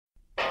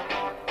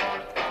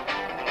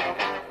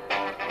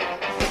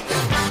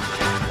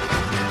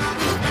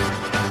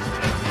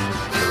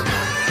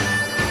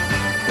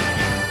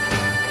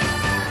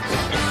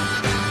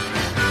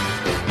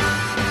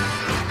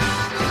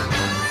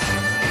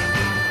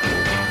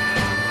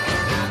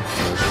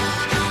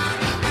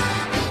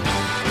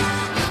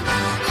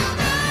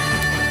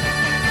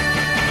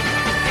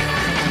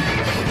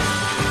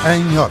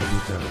Em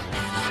órbita.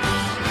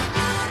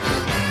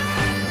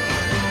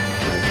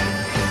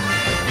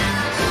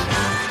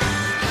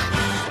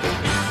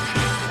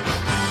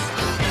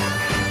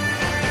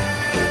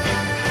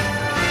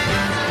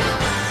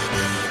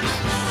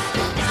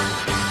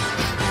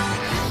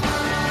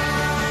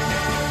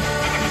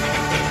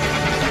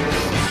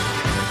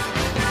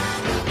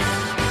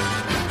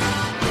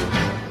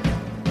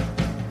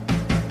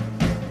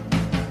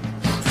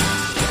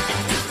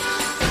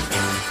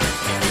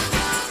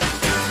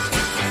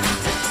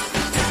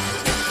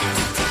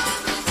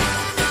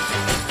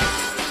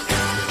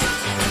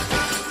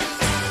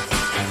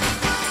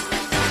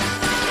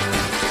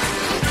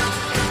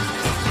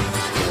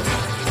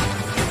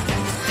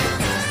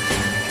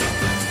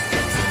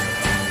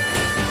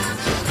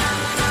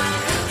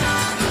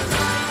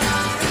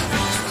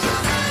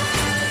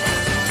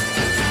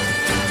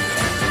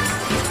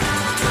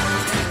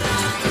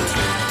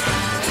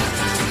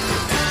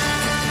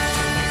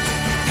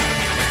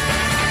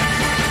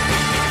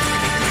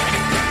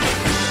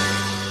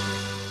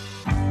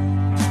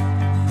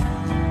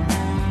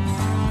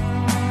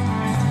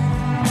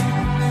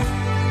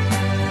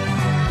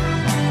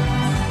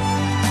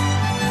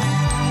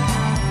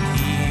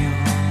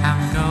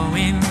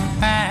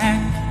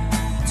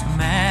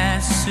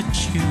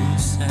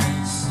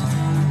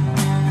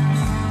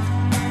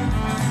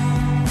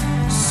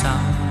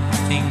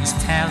 Something's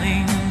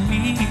telling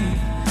me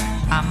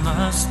I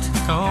must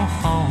go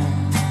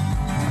home.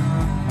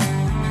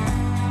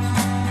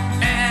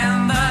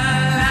 And the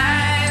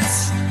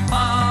lights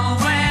all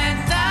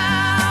went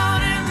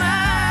down in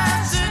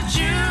Massachusetts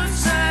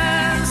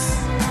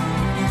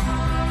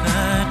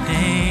the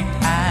day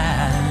I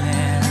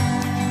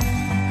left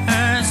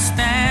her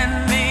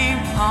standing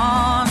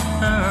on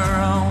her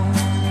own.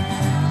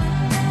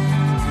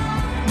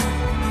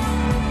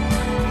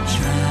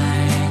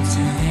 Trying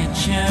to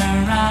hitch a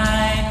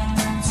ride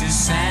to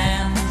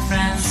San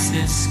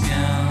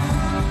Francisco.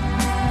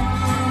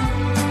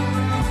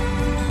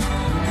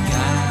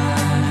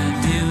 Gotta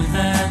do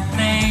the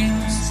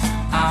things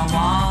I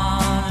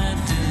wanna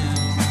do.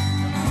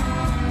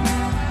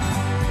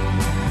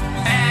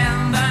 And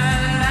the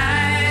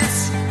lights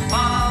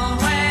all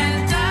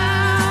went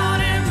down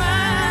in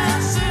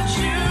Massachusetts.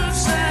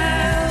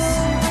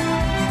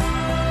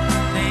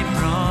 They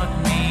brought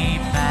me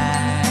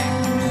back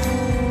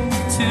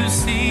to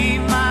see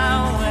my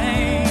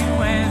way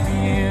with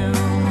you.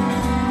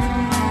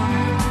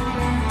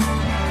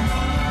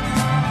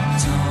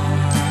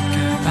 Talk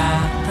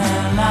about the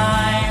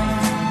life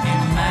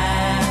in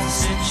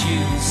Massachusetts.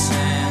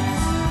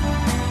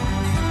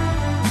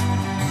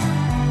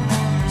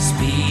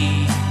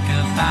 Speak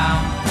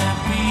about the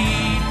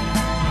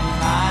people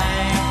I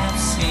have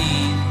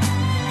seen.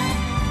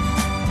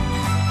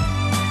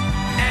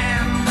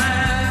 And the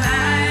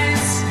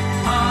lights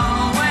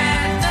all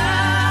went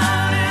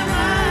down in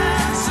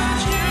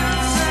Massachusetts.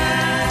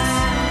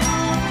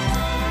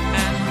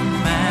 And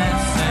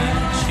Massachusetts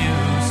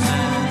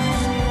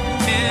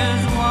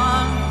is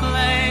one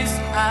place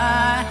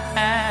I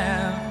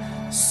have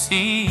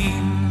seen.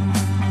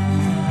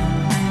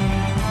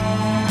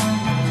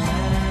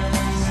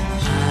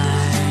 I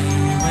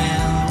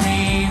will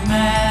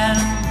remember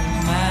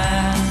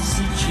Massachusetts.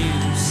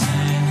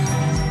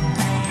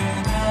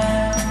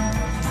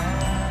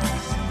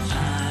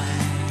 I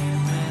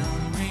will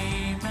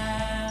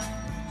remember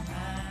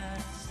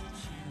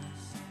Massachusetts.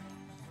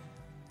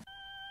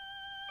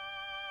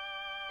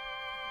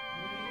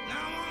 Now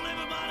I want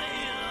everybody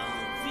here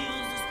who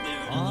feels the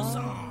spirit of the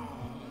song.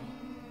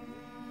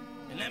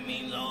 And that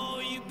means all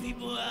you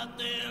people out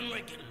there in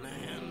record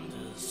land to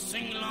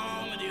sing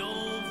along with the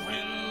old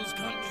friends,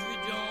 country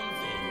John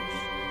Fish.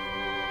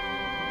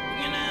 We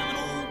can have an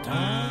old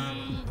time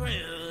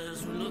prayer as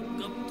we look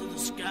up to the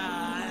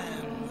sky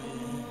and we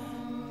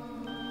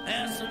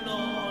ask the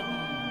Lord,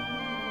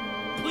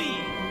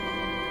 please,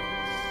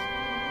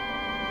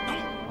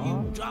 don't you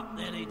drop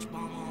that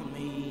H-bomb on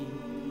me.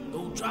 Go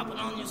drop it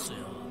on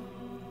yourself.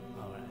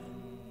 All right.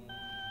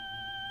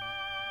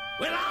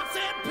 Well, I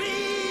said,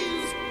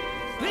 please,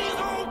 please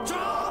don't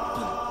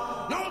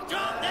drop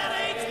that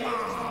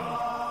H-bomb.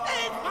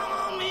 H-bomb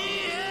on me,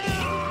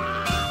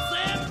 yeah. I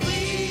said,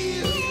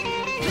 please,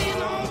 please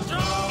don't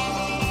drop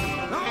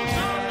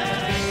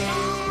that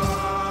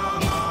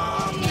H-bomb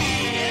on me,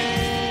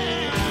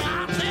 yeah.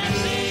 I said,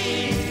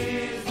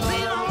 please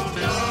don't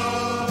drop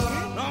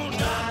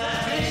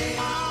that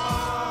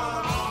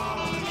H-bomb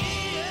on me,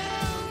 yeah.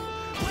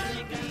 Well,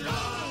 you can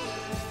drop,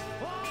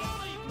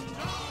 oh, you can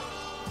drop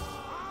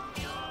on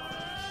your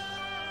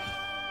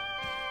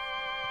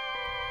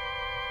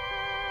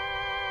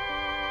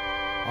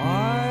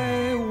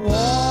I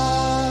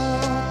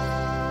walk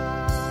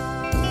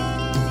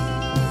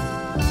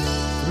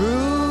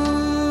through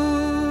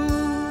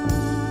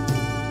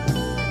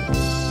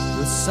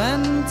the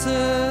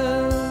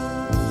scented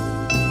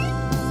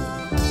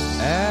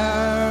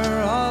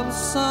air of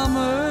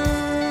summer's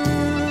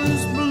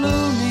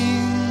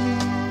blooming.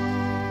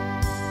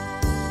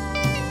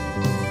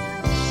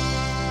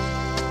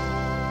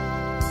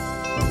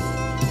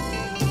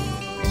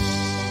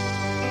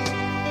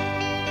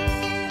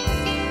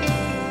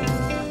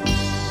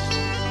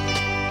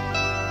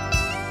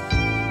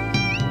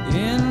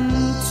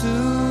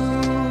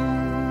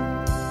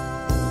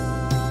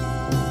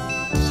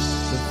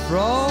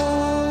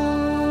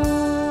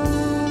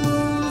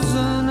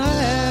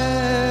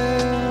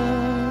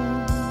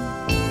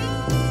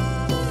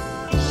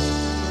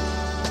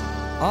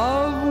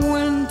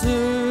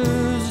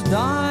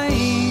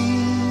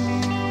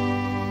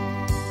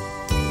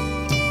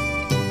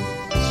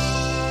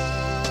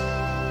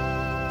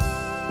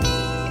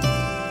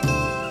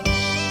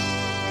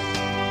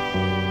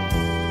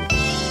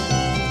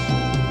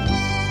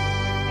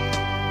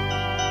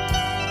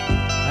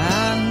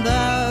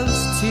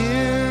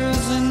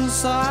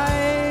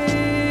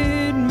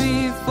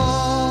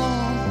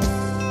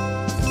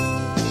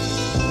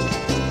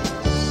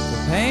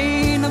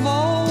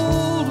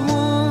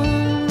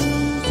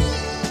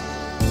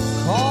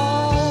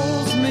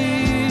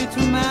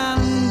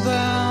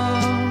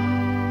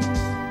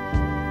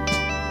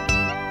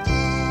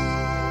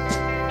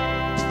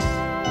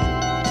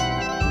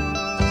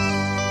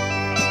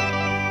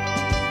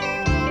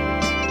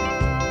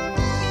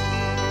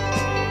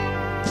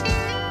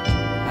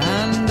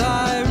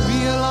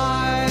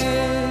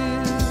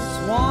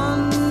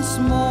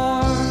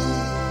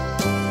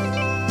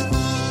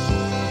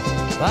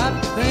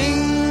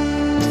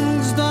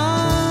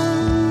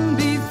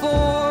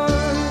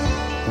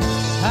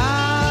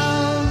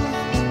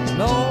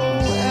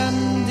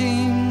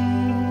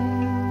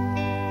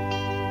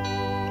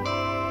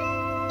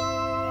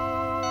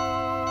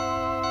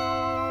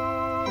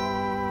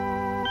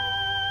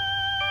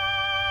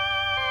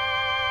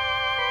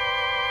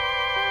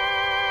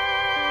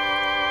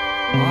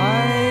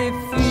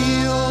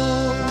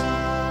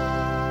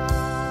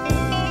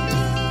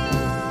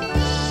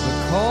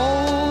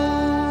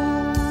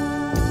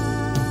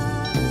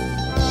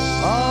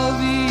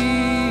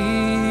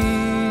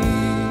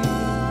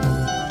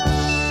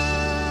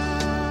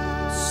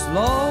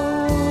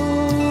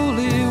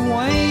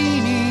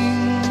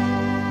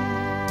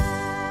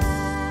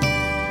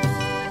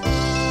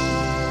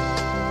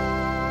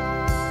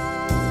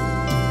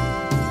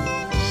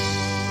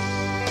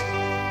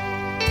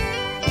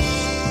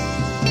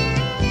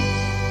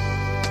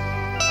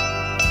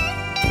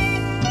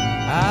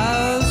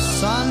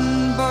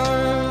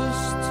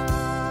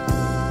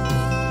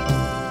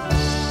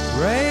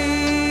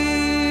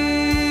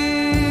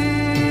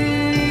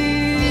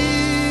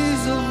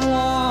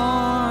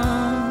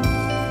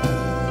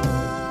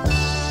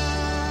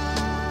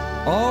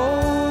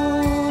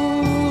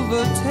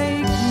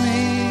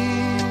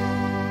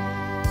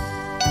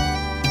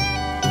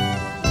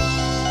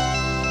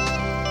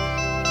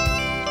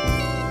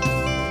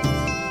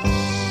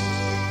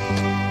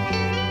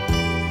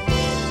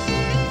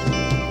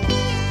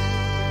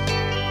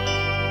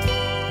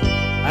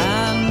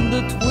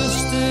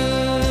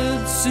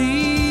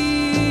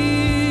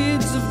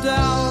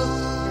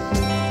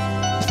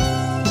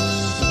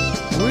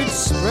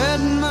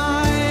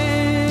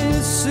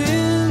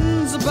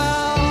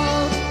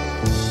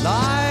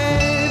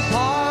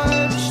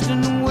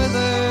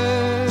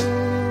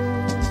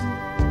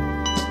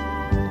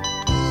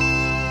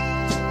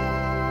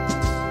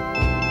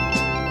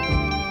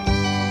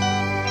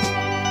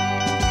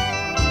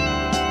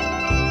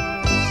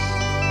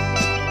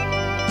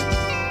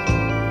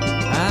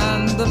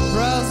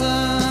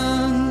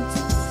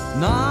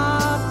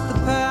 not the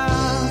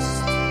past.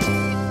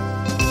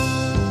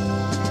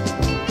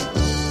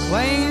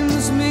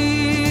 Claims me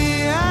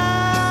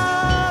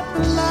at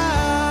the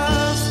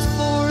last,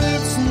 for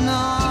it's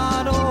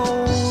not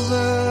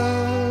over.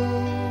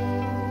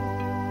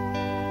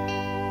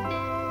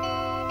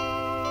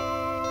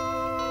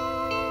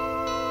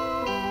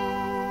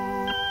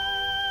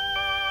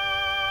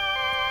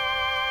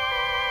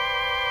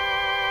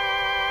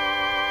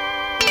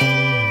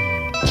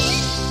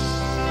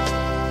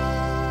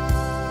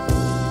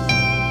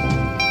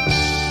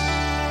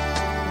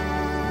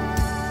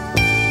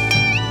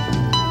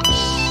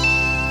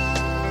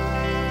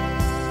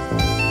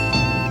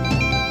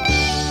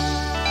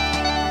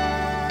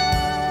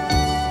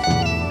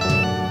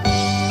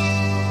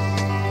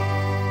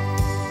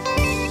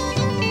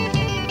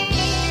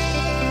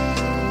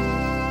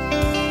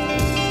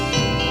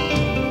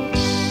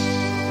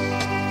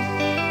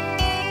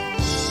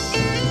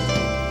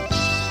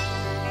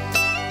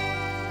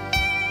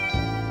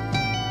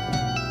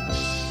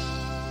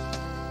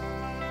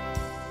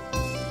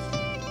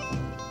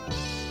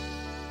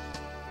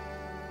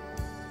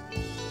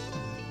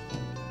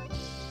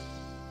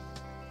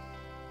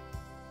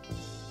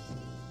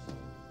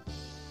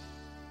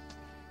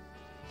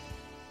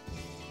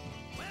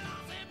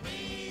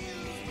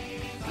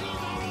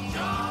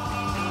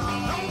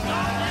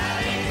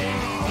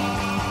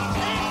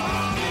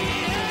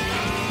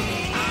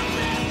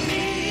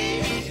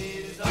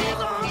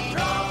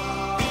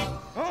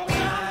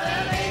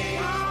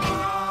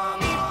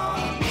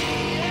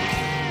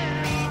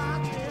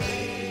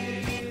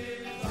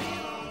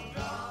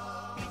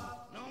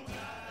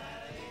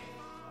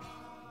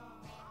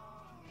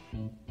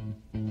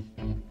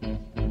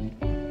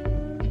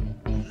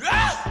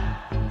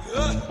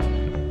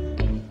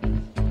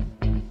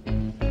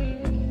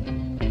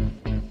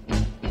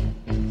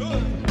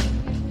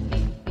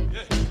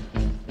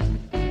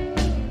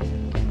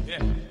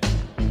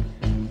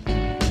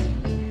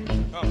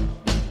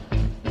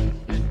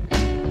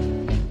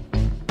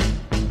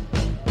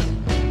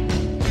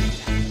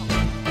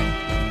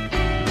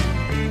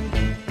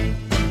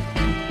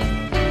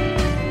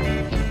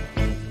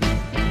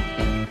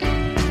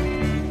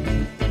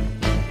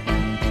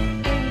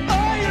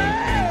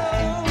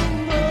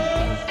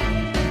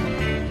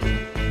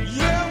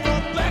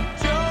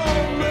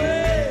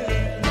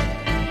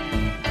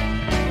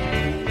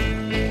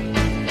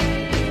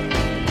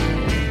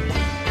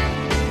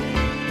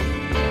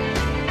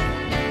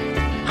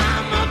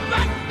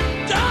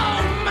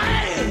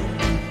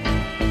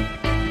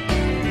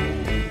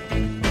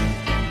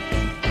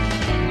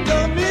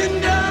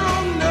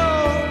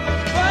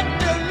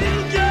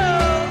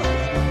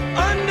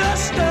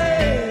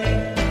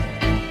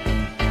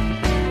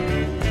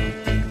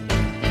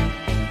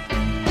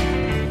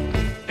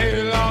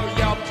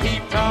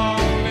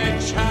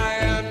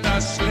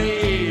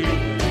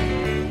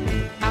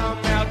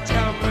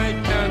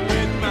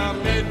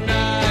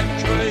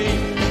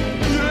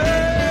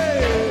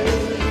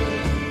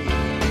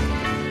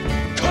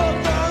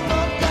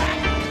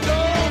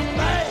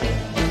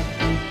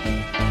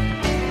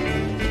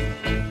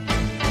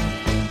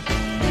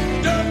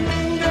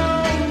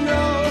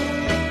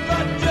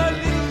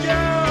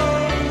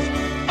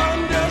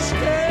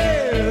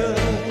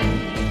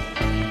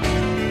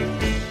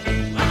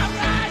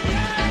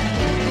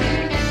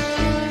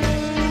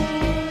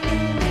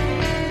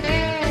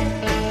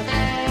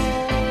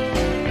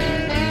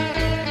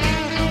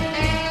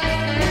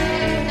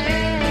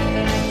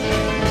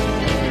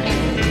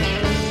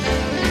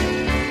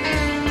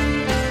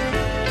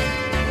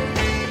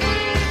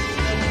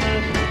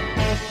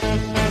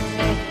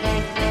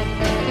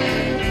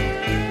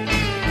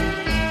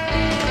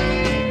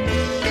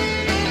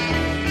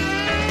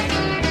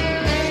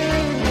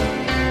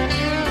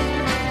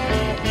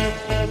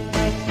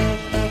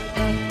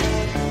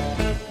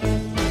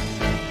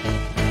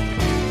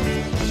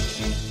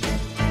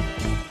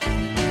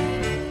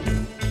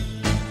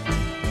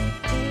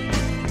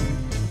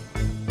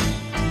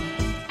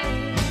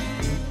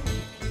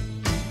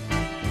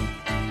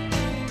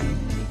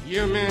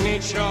 You mean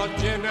eat your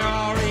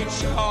dinner, eat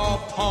your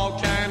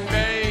pork and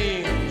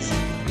beans.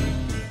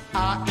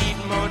 I eat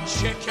more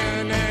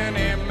chicken than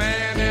any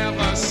man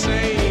ever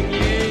seen.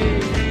 Yeah,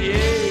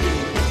 yeah.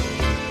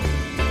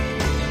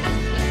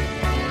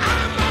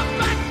 I'm a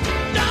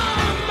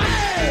backdoor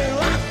man.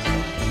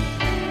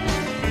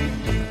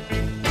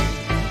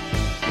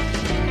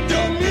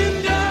 Don't mean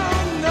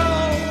don't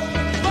know,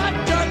 but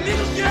the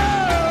little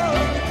girl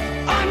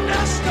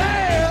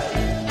understand.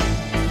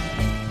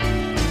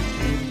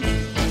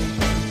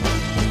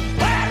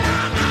 Well,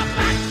 I'm a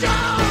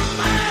backdoor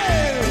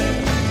man.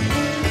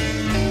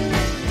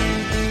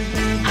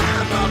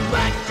 I'm a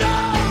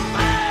backdoor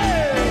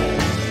man.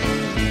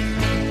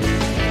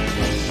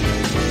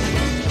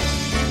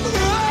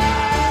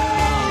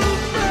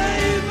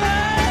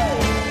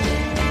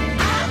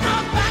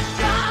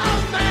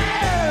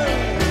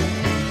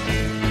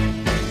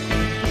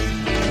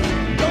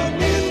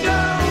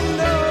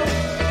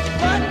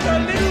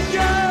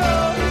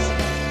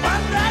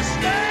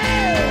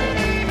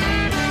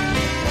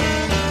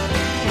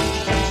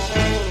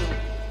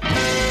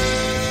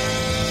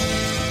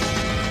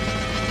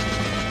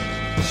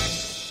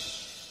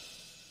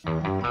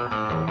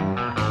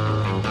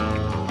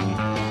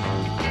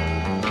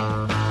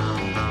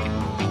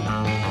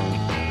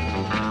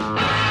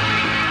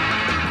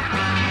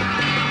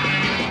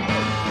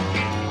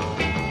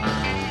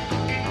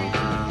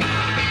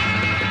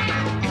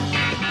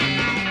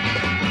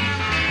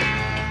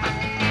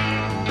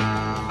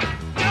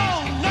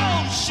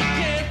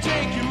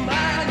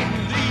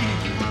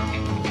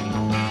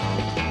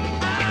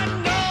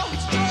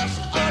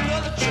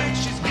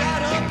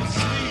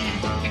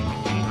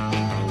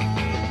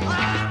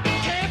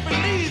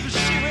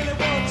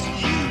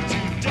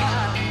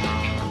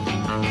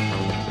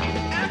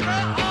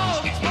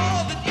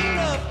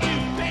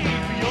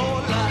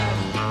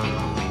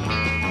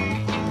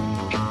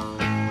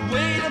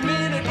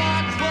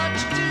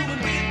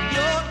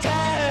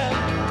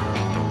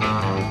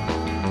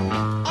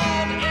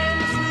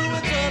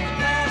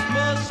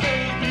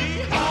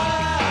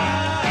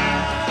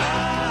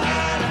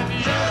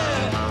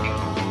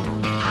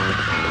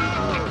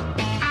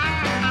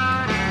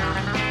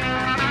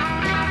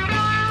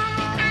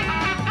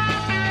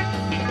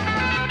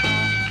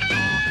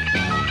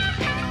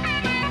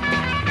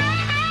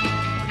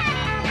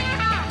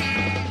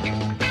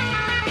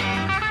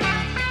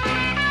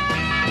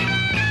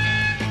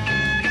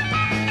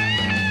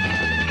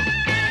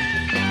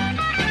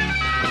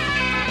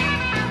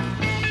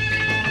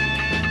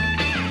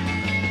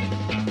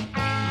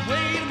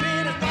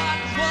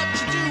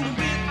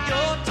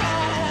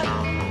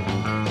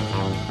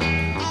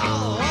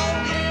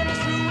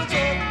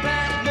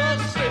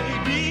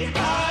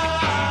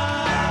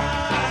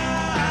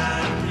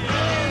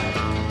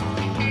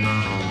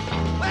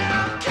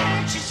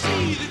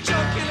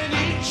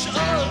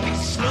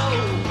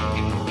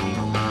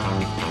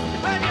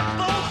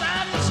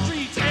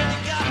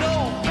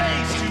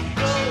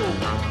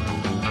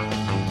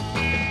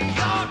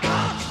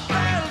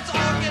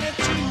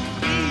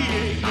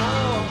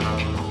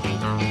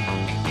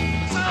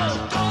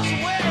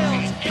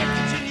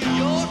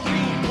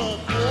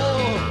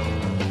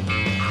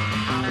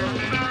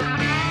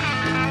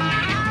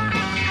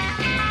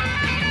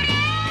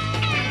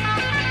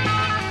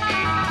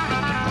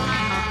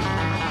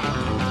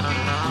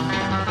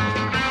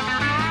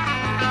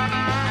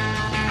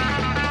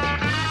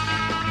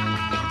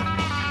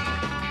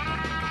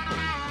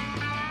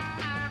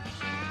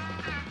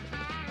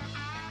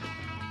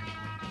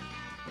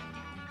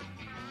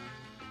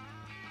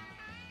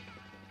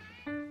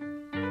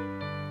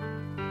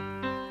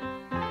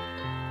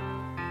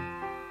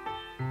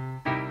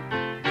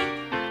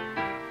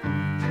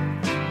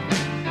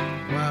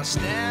 while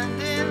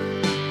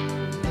standing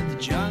at the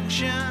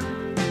junction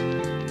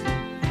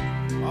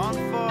on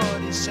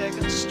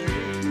 42nd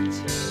Street.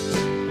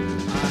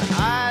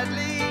 I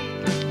idly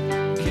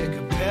kick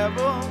a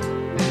pebble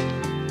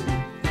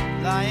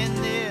lying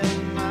near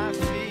my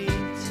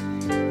feet.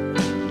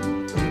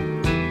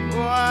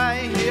 Oh,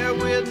 I hear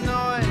weird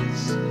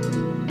noise.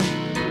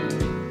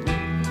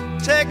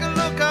 Take a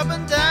look up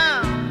and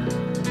down.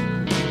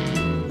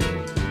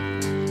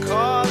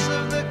 Cause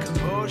of the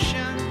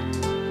commotion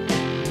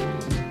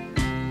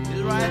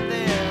is right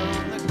there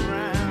on the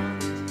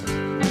ground.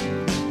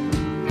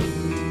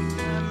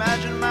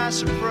 Imagine my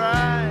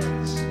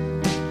surprise.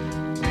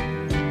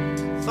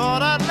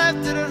 Thought I'd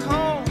left it at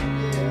home,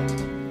 yeah.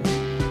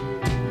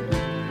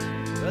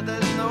 But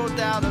there's no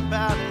doubt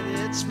about it,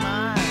 it's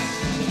my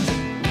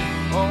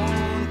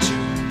own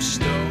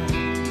tombstone.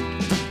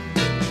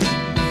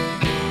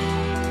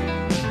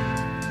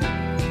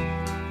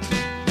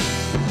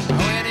 I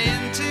went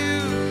into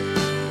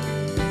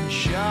the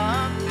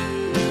shop,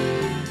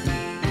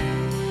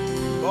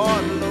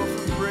 bought a loaf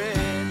of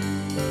bread.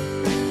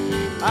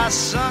 I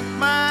sunk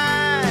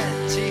my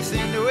teeth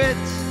into it.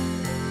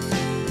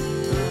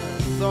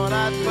 Thought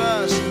I'd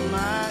bust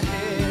my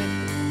head.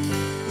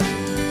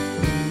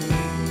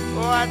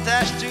 Oh, I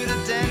dashed to the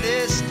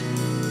dentist.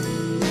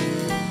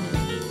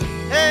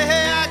 Hey,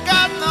 hey, I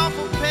got an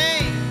awful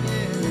pain,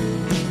 yeah.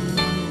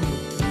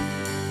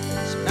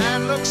 This man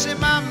looks in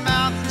my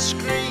mouth and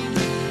screams,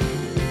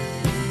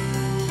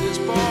 this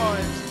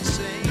boy's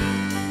insane.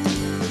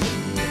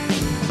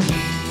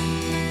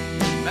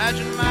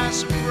 Imagine my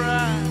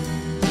surprise.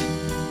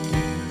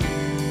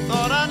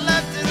 Thought I'd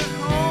left it at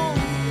home.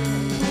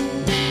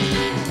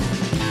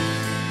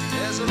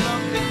 There's a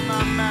lump in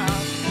my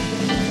mouth,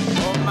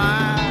 or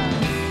my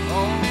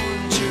own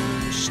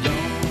tombstone.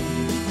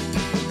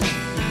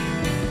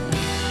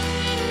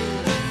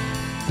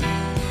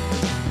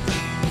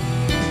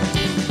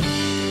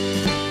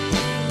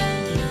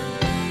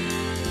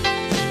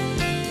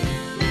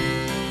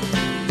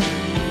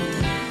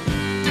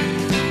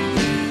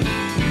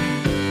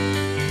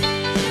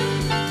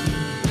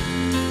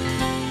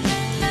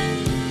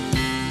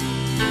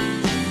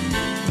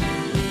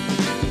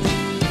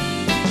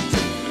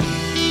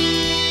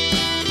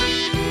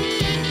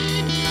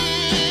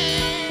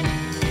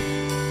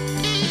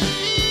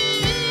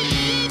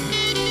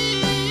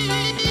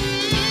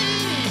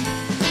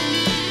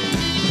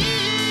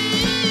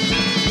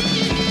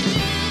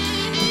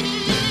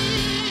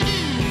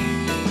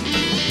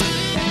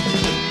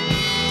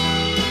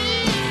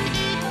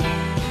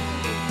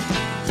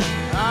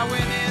 I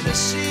went in to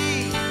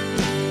see a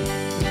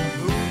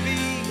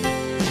movie,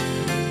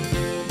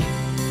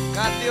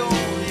 got the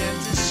only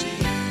empty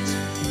seat.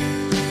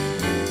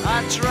 I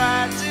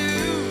tried to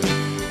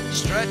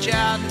stretch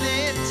out in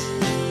it,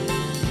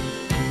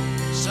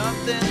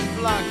 something's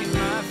blocking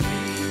my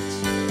feet.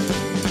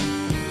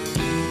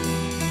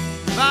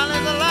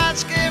 Finally the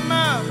lights came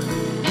up,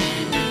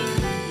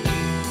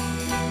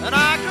 and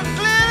I could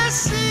clearly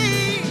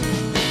see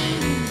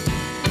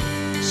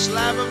a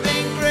slab of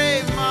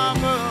engraved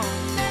marble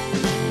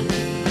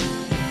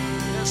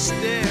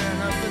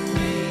staring up at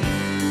me.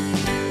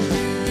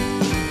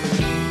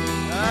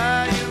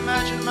 Ah, you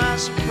imagine my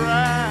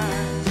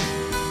surprise.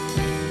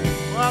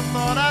 Well, I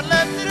thought I'd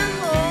left it at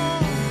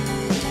home.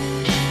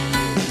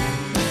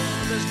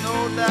 There's no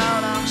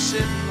doubt I'm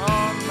sitting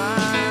on